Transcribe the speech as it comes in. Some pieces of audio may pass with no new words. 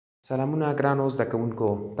سلامونه ګرانو زده کوونکو،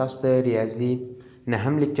 تاسو د ریاضي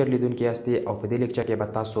نهم لیکچر لیدونکي یاستئ او په دې لیکچر کې به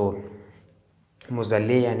تاسو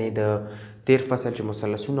مظلې یعنې د تیر فصل چې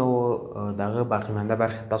مثلثونه وو د هغه باقي مانده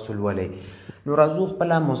برخې تاسو لولئ. نو راځو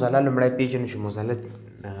خپله مظله لومړی پیژنو چې مظله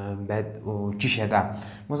باید څه شی ده.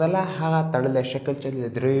 مظله هغه تړلی شکل چې د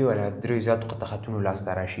دریو یا دریو زیاتو قطع خطونو لاسته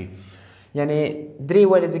راشي. یعنې درې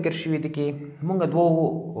ولې ذکر شوي دي کې موږ دوو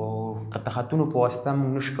قطع خطونو په واسطه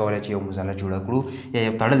موږ نشو کولی چې یو مظله جوړه کړو یا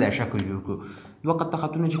یو تړلی شکل جوړ کړو. دوه قطع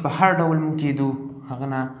خطونه چې په هر ډول موږ کیدو هغه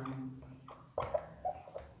نه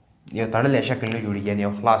یو تړلی شکل نه جوړېږي، یعنې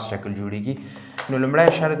یو خلاص شکل جوړېږي. نو لومړی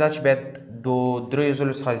شرط دا چې باید دریو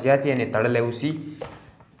ځلو څخه زیات یعنې تړلی اوسي،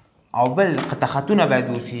 او بل قطع خطونه باید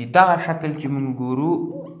اوسي دغه شکل چې موږ ګورو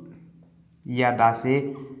یا داسې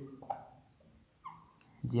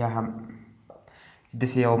یا هم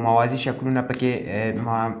داسې یو موازي شکلونه پکې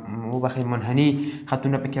وبخښئ منحني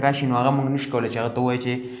خطونه پکې راشي، نو هغه موږ نشو کولی چې هغه ته ووایو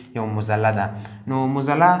چې یو مظله ده. نو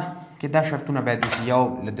مظله کې دا شرطونه باید اوسي، یو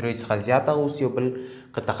له دریو څخه زیات هغه اوسي او بل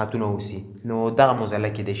قطع خطونه اوسي. نو دغه مظله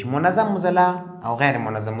کیدای شي. منظم مظله او غیر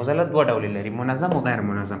منظم مظله دوه ډولې لري، منظم او غیر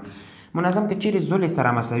منظم. منظم که چیرې زولې سره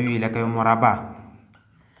مساوي وي، لکه یو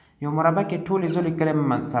مربع کې ټولې زولې کله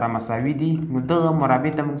سره مساوي دي، نو دغه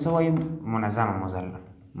مربع ته موږ څه وایو؟ منظمه مظله.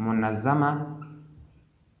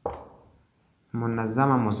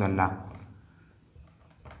 منظمه مظله.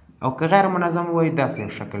 او که غیر منظم وایو داسې یو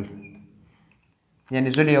شکل، یعنې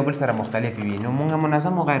زولې یو بل سره مختلفې وي. نو موږ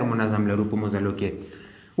منظم او غیر منظم لرو په مظلو کې.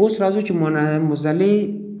 اوس راځو چې مظلې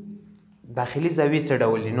داخلي زاویې څه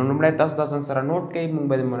ډول دي. نو لومړی تاسو دا ځان سره نوټ کړئ، موږ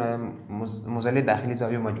به د مظلې داخلي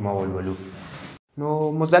زاویې مجموعه ولولو. نو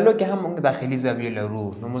مظلو کې هم موږ داخلي زاویې لرو.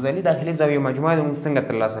 نو مظلې داخلي زاویې مجموعه موږ څنګه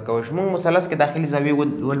ترلاسه کولی شو؟ موږ مثلث کې داخلي زاویې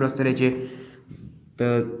ولوستلې چې د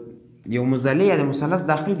یو مظلې یا د مثلث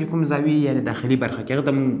داخل کې کوم زاویې یعنې داخلي برخه کې هغه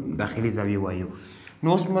ته موږ داخلي زاویې وایو. نو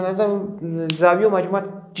اوس منظم زاویو مجموعه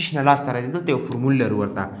څه شي نه لاسته راځي؟ دلته یو فرمول لرو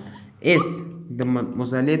ورته، اس د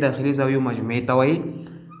مظلې داخلي زاویو مجموعې ته وایي.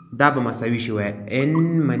 دا به مساوي شي وایي n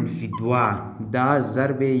منفي 2 دا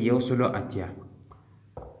ضرب 180.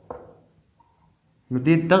 نو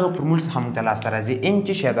دغه فرمول څخه موږ ته لاسته راځي n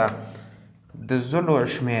څه شی ده؟ د ضلعو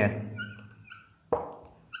شمېر.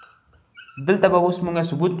 دلته به اوس موږ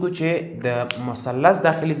ثبوت کړو چې د مثلث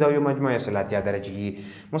داخلي زاویو مجموعه 180 درجې کېږي.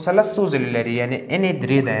 مثلث څو ځلې لري؟ یعنې n یې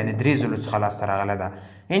 3 ده، یعنې 3 ځلو څخه لاسته راغله ده.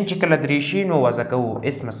 n چې کله 3 شي نو وضع کوو،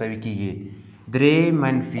 اس مساوي کېږي 3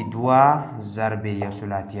 منفي 2 ضرب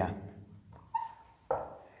 180.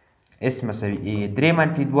 اس مساوي کېږي 3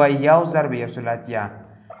 منفي 2 یو ضرب 180.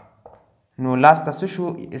 نو لاسته څه شو؟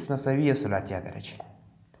 اس مساوي 180 درجې.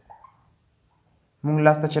 مونږ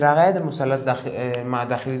لاسته چې راغی د مثلث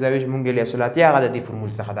داخلي زاویې چې مونږ ویلې 180 هغه د دې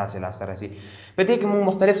فرمول څخه داسې لاسته راځي. په دې کې مونږ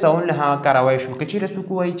مختلف سوالونه کارولی شو. که چیرې څوک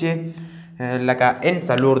ووایي چې لکه n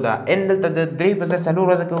 4 ده، n دلته د 3 په ځای 4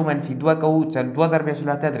 وضع کوو، منفي 2 کوو، 2 ضرب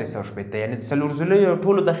 180 360 یعنې د 4 ځلیو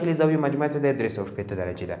ټولو داخلي زاویو مجموعه ته د 360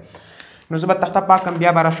 درجې ده. نو زه به تخته پاکم،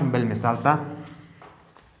 بیا به راشم بل مثال ته.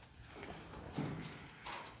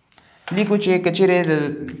 لیکو چې که چیرې د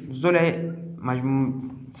زولې مجموع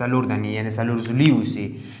 4 دانې یعنې 4 زولي اوسي،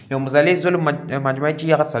 یو مظلې زولو مجموعه چې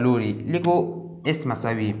هغه 4 وي، لیکو اس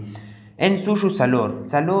مساوي n څو شو؟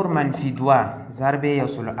 4 منفي 2 ضرب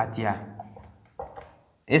 180.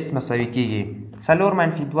 اس مساوي کېږي 4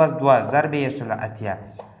 منفي 2 ضرب 180.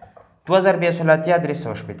 2 ضرب 180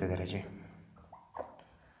 360 درجې.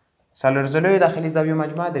 4 زولیو داخلي زاویو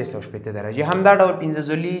مجموعه 360 درجې. همدا ډول 5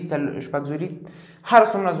 زولي، 6 زولي، هر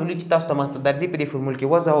څومره زولي چې تاسو ته مخته درځي په دې فرمول کې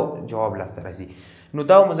وضع او جواب لاسته راځي. نو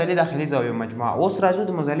دا مظلې داخلي زاویو مجموعه. اوس راځو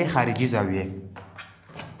د مظلې خارجي زاویې.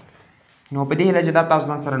 نو په دې هیله چې دا تاسو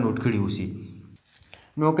ځان سره نوٹ کړي اوسي.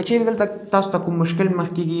 نو که چیرې دلته تاسو ته کوم مشکل مخ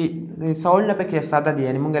کېږي، سوالونه پکې ساده دي،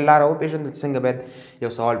 یعنې موږ لاره وپېژندل څنګه باید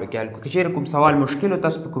یو سوال پکې حل کړو. که چیرې کوم سوال مشکل و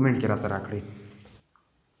تاسو په کومنټ کې راته راکړئ.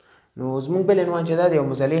 نو زموږ بل عنوان چې دا د یو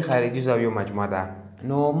مظلې خارجي زاویو مجموعه ده.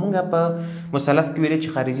 نو موږ په مثلث کې ویلې چې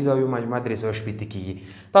خارجي زاویو مجموعه 360 کېږي.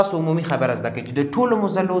 تاسو عمومي خبره زده کړئ چې د ټولو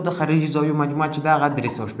مظلو د خارجي زاویو مجموعه چې ده هغه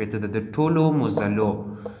 360 ده. د ټولو مظلو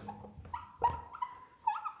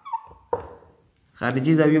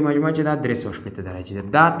خارجي زاویو مجموعه چې دا 360 درجې ده.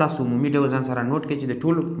 دا تاسو عمومي ډول ځان سره نوٹ کړئ چې د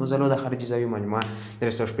ټولو مظلو د خارجي زاویو مجموعه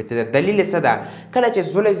 360 ده. دلیل یې څه ده؟ کله چې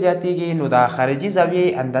زولې زیاتېږي نو د خارجي زاویې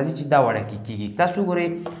اندازې چې دا وړه کېږي. تاسو ګورئ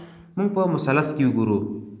موږ په مثلث کې وګورو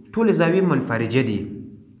ټولې زاویې منفرجه دي.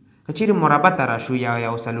 که چیرې مربع ته راشو یا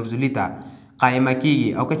یو 4 زولي ته، قائمه کیږي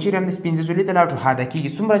او که چیرې هم د پنځه ځولې ته لاړ شو حاده کیږي.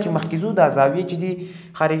 څومره چې مخکې ځو دا زاویې چې دي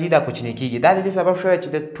خارجي دا کوچنۍ کیږي. دا د دې سبب شوی چې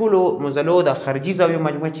د ټولو مزلو د خارجي زاویو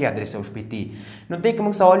مجموع چې 360 نو دې کې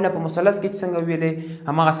موږ سوالونه په مثلث کې څنګه ویلې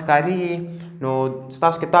هماغسې کارېږي. نو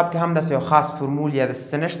ستاسو کتاب کې هم داسې یو خاص فرمول یا داسې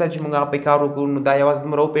څه نشته چې موږ هغه پرې کار وکړو. نو دا یوازې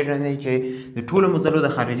دومره وپېژنئ چې د ټولو مزلو د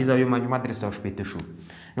خارجي زاویو مجموع 360 شو.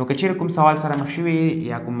 نو که چیرې کوم سوال سره مخ شوي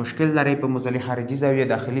یا کوم مشکل لرئ په مزلې خارجي زاویه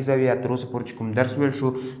داخلي زاویه تر اوسه پورې چې کوم درس ویل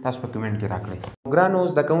شو تاسو په کمنټ کې راکړئ. ګرانو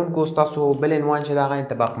زده کوونکو ستاسو بل عنوان چې د هغه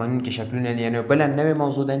انطباق منونکي شکلونه یعنې بله نوې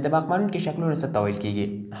موضوع د انطباق منونکي شکلونه څه ته ویل کیږي؟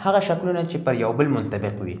 هغه شکلونه چې پر یو بل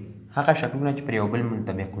منطبق وي. هغه شکلونه چې پر یو بل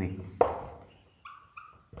منطبق وي.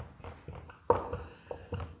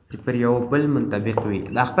 چې پر یو بل منطبق وي.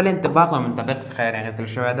 دا خپل انطباق او منطبق څخه راغستل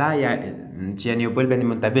شوی ده یا چې یعنې یو بل باندې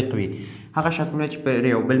منطبق وي. هغه شکلونه چې پر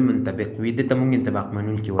یو بل منطبق وي دې ته موږ انطباق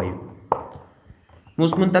منونکي وایو.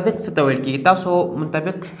 اوس منطبق څه ته ویل کېږي؟ تاسو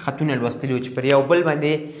منطبق خطونه لوستلي وو چې پر یو بل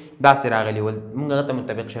باندې داسې راغلي ول. موږ هغه ته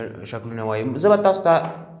منطبق شکلونه وایو. زه به تاسو ته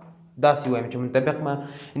داسې وایم چې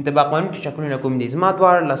انطباق منونکي شکلونه کوم دي. زما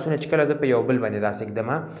دواړه لاسونه چې کله زه په یو بل باندې داسې ږدم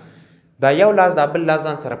دا یو لاس دا بل لاس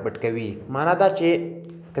ځان سره پټ کوي. معنا دا چې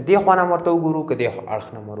که دې خوا نه هم ورته وګورو که دې اړخ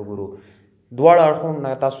نه هم وګورو دواړو اړخونو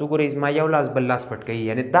نه تاسو وګورئ زما یو لاس بل لاس پټ کوي.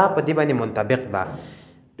 یعنې دا په دې باندې منطبق ده.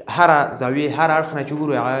 هره زاویې هر اړخ نه چې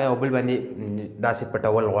وګورو هغه یو بل باندې داسې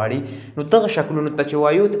پټول غواړي. نو دغه شکلونو ته چې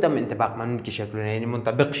وایو ته هم انطباق منونکي شکلونه یعنې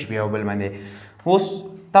منطبق شي په یو بل باندې. اوس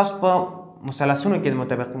تاسو په مثلثونو کې د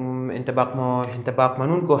انطباق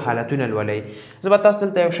منونکو حالتونه لولئ. زه به تاسو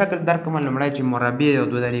دلته یو شکل درکړم لومړی چې مربع او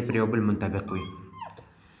دوه دانې پر یو بل منطبق وي.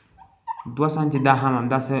 2 سانتي دا هم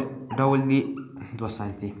همداسې ډول دي 2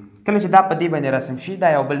 سانتي. کله چې دا په دې باندې رسم شي دا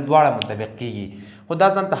یو بل دواړه منطبق کیږي. خو دا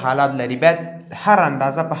ځان ته حالات لري. باید هر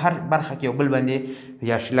اندازه په هر برخه کې یو بل باندې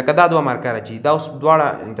یا شي. لکه دا دوه مارکره چې دا اوس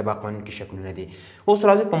دواړه انطباق منونکي شکلونه دي. اوس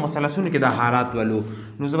راځو په مثلثونو کې دا حالات ولو.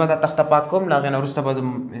 نو زه به دا تخته پاک کوم له هغې نه وروسته به د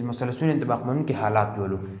مثلثونو انطباق منونکي حالات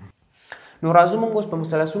ولو. نو راځو موږ اوس په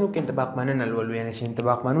مثلثونو کې انطباق مننه لولو. یعنې چې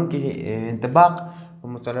انطباق منونکي انطباق په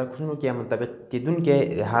مثلثونو کې یا منطبق کېدونکي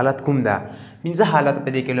حالت کوم ده؟ 5 حالات په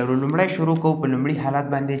دې کې لرو. لومړی شروع کوو په لومړي حالت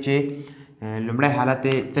باندې چې لومړی حالت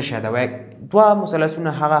څه شی ده؟ وایي دوه مثلثونه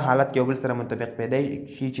هغه حالت کې یو بل سره منطبق پیدا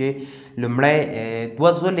شي چې لومړی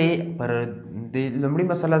 2 ځولې پر د لومړي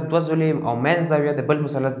مثلث 2 ځولې او مین زاویه د بل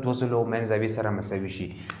مثلث 2 ځولو او مین زاویې سره مساوي شي.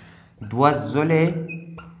 2 ځولې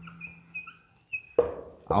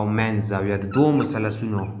او مین زاویه د دوو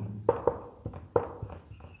مثلثونو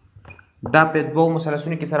دا په دوو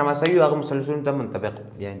مثلثونو کې سره مساوي او هغه مثلثونو ته منطبق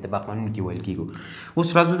یا انطباق منونکي ویل کېږي. اوس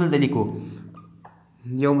راځو دلته لیکو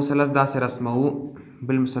یو مثلث داسې رسموو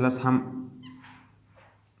بل مثلث هم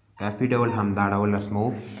کافي ډول هم دا ډول رسموو.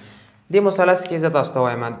 دې مثلث کې زه تاسو ته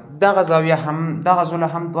وایم دغه زاویه هم دغه زاویه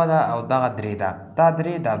هم 2 ده او دغه 3 ده. دا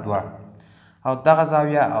 3 دا 2 او دغه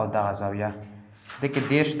زاویه او دغه زاویه دکې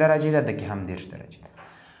 10 درجې ده دکې هم 10 درجې ده.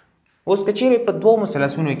 اوس که چیرې په دوو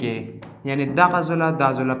مثلثونو کې یعنې دغه زاویه دا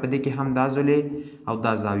زاویه په دې کې هم دا زاویه او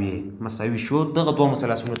دا زاویه مساوي شو دغه دوه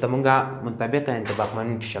مثلثونو ته موږ منطبق انطباق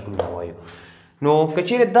منونکي شکلونه وایو. نو که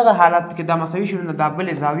چیرې دغه حالت کې دا مساوي شي نو دا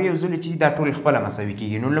بلې زاویې او زاویې چې دا ټولې خپله مساوي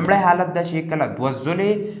کېږي. نو لومړی حالت دا چې کله 2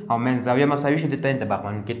 ځولې او مین زاویه مساوي شي دې ته انطباق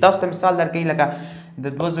منونکي. تاسو ته مثال درکوي لکه د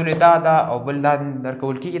 2 ځولې دا ده او بل دا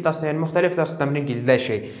درکول کېږي. تاسو یعنې مختلف تاسو تمرین کې لیدلی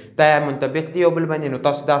شئ دا منطبق دي یو بل باندې. نو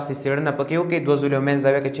تاسو داسې څېړنه پکې وکړئ 2 ځولې او مین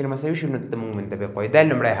زاویه که چیرې مساوي شي نو ته موږ منطبق وایو. دا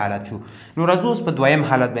لومړی حالت شو. نو راځو اوس په دویم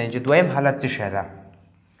حالت باندې چې دویم حالت څه شی ده؟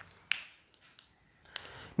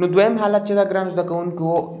 نو دویم حالت چې دا ګرانو زده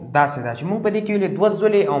کوونکو داسې ده چې موږ په دې کې ویلې 2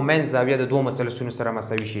 ځولې او مین زاویه د دوو مثلثونو سره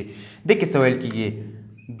مساوي شي. دې کې څه ویل کېږي؟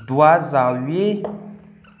 2 زاویې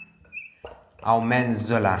او مین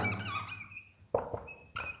ځوله.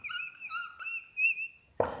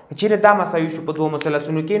 چیرې دا مساوي شو په دوو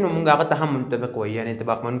مثلثونو کې نو موږ هغه ته هم منطبق وایو یعنې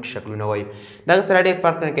انطباق منونکي شکلونه وایو. دغه سره ډېر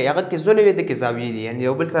فرق نه کوي. هغه کې ځولې وي دکې زاویې دي یعنې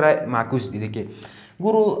یو بل سره معکوس دي. دکې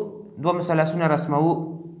ګورو 2 مثلثونه رسموو.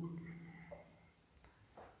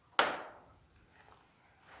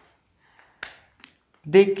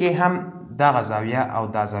 دې کې هم دغه زاویه او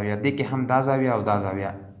دا زاویه دې کې هم دا زاویه او دا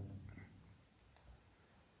زاویه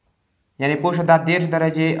یعنې پوه شه دا 10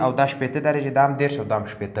 درجې او دا 18 درجې دا هم 10 او دا هم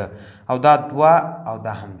 18 او دا 2 او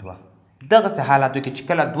دا هم 2. دغسې حالاتو کې چې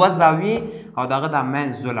کله 2 زاویې او دغه دا مین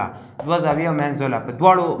ځوله 2 زاویې او مین ځوله په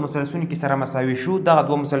دواړو مثلثونو کې سره مساوي شو. دغه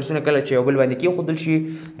 2 مثلثونه کله چې یو بل باندې کېښودل شي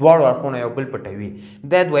دواړو اړخونه یو بل پټوي.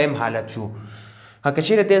 دا دویم حالت شو. که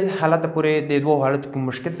چیرې دې حالت پورې د دوو حالتو کوم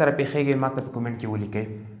مشکل سره پیښیږي ما ته په کومنټ کې ولیکئ.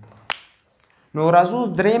 نو راځو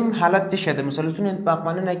دریم حالت څه شی د مثلثونو انطباق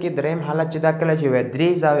مننه کې دریم حالت چې دا کله چې وایي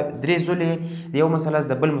 3 ځولې د یو مثلث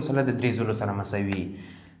د بل مثلث د 3 ځولو سره مساوي.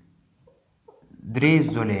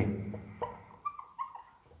 3 ځولې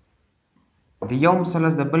د یو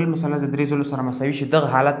مثلث د بل مثلث د درې ځلو سره مساوي شي دغه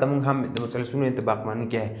حالت ته موږ هم د مثلثونو انطباق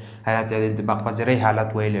منونکی حالت یا د انطباق پذیری حالت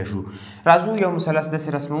ویلی شو. راځو یو مثلث داسې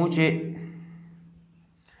رسموو چې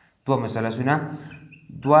دوه مثلثونه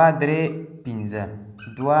 2 3 5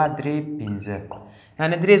 2 3 5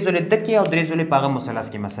 یعنې درې ځلې دکې او درې ځلې په هغه مثلث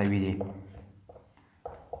کې مساوي دي.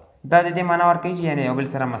 دا د دې معنا ورکوي چې یعنې یو بل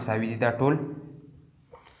سره مساوي دي دا ټول.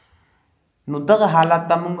 نو دغه حالت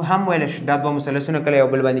ته موږ هم ویلی شو دا دوه مثلثونه کله یو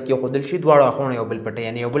بل باندې کېښودل شي دواړو اخواونه یو بل پټه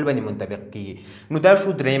یعنې یو بل باندې منطبق کېږي. نو دا شو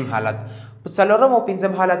دریم حالت. په څلورم او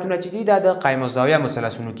پنځم حالتونه چې دي دا د قایم الزاویه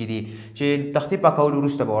مثلثونو کې دي چې تختې پاکولو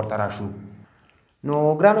وروسته به ورته راشو. نو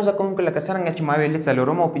ګرانو زده کوونکو لکه څرنګه چې ما ویلې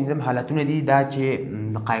څلورم او پنځم حالتونه دي دا چې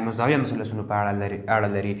د قایم الزاویه مثلثونو په اړه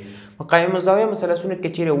لري. په قایم الزاویه مثلثونو کې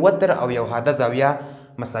چیرې وتر او یو حاده زاویه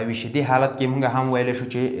مساوي شي دې حالت کې موږ هم ویلی شو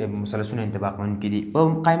چې مثلثونه انطباق منونکي دي. په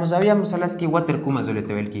قایم الزاویه مثلث کې وتر کومه ځلې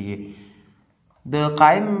ته ویل کېږي؟ د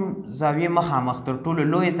قایم زاویې مخامخ تر ټولو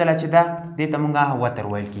لویې ځله چې ده دې ته موږ وتر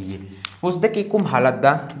ویل کېږي. اوس دکې کوم حالت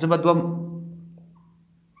ده زه به دوه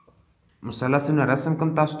مثلثونه رسم کوم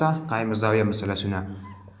تاسو ته قایم الزاویه مثلثونه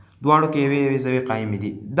دواړو کې یوې زاویې قایمې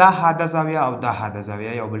دي. دا حاده زاویه او دا حاده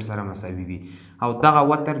زاویه یو بل سره مساوي وي او دغه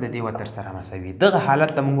وتر د دې وتر سره مساوي. دغه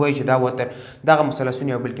حالت ته موږ وایو چې دا وتر دغه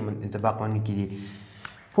مثلثونه یو بل کې انطباق منونکي دي.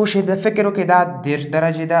 پوه شئ د فکر وکړئ دا 10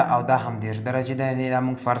 درجې ده او دا هم 10 درجې ده یعنې دا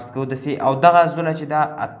موږ فرض کوو داسې او دغه زونه چې دا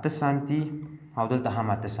 8 سانتي او دلته هم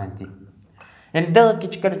 8 سانتي یعنې دغه کې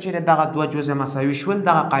چې کله چېرې دغه دوه جزه مساوي شول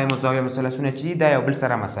دغه قایم الزاویه مثلثونه چې دي دا یو بل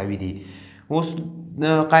سره مساوي دي. اوس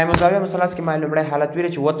قایم الزاویه مثلث کې ما لومړی حالت ویلی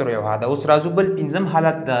چې وتر یو حاده. اوس راځو بل پنځم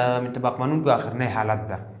حالت د انطباق منونکو آخرنی حالت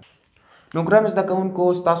ده. نو ګرانو زده کوونکو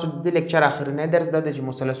ستاسو د دې لیکچر آخرنی درس دا ده چې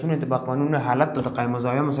مثلثونو انطباق منونکو حالت د قایم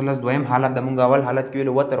الزاویه مثلث دویم حالت د موږ اول حالت کې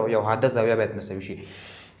ویلو وتر او یو حاده زاویه باید مساوي شي.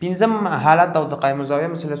 پنځم حالت او د قایم الزاویه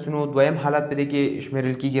مثلثونو دویم حالت په دې کې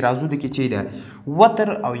شمیرل کېږي. راځو د کې چې ده وتر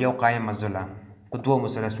او یو قایم عضله په دوه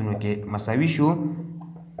مثلثونو کې مساوي شو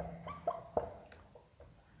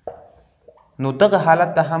نو دغه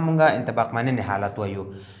حالت ته هم موږ انطباق مننې حالت وایو.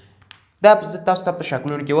 دا زه تاسو ته په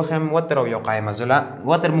شکلونو کې وښیم وتر او یو قایم عضله.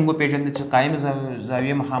 وتر موږ وپېژندل چې قایم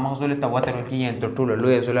زاویې مخامخ زولې ته وتر ویل کېږي یعنې تر ټولو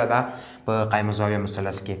لویه زوله ده په قایم الزاویه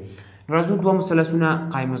مثلث کې. راځو دوه مثلثونه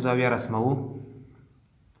قایم الزاویه رسموو.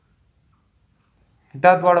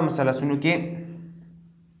 دا دواړه مثلثونو کې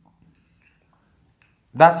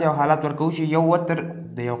داسې یو حالت ورکوو چې یو وتر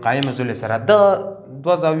د یو قایمه زولې سره د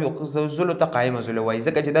دوه زولو ته قایمه زوله وایي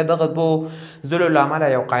ځکه چې دا دغه دوه زولو له امله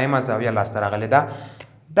یو قایمه زاویه لاسته راغلې ده.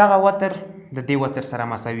 دغه وتر د دې وتر سره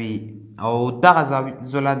مساوي او دغه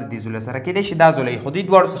زوله د دې زوله سره کېدای شي دا زوله خو دوی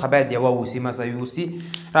دواړو څخه باید یوه اوسي مساوي اوسي.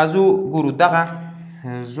 راځو ګورو دغه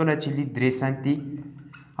زوله چې لید 3 سانتي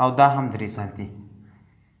او دا هم 3 سانتي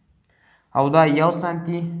او دا 1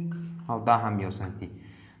 سانتي او دا هم 1 سانتي.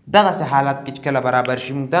 دغسې حالت کې چې کله برابر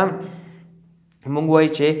شي موږ ته موږ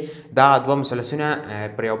وایو چې دا دوه مثلثونه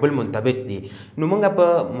پر یو بل منطبق دي. نو موږ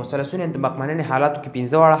په مثلثونو انطباق مننې حالاتو کې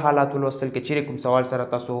 15 واړه حالات ولوستل. که چیرې کوم سوال سره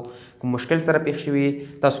تاسو کوم مشکل سره پیښ شوي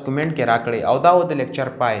تاسو کومنټ کې راکړئ او دا و د لیکچر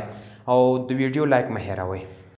پای او د ویډیو لایک مه هېروئ.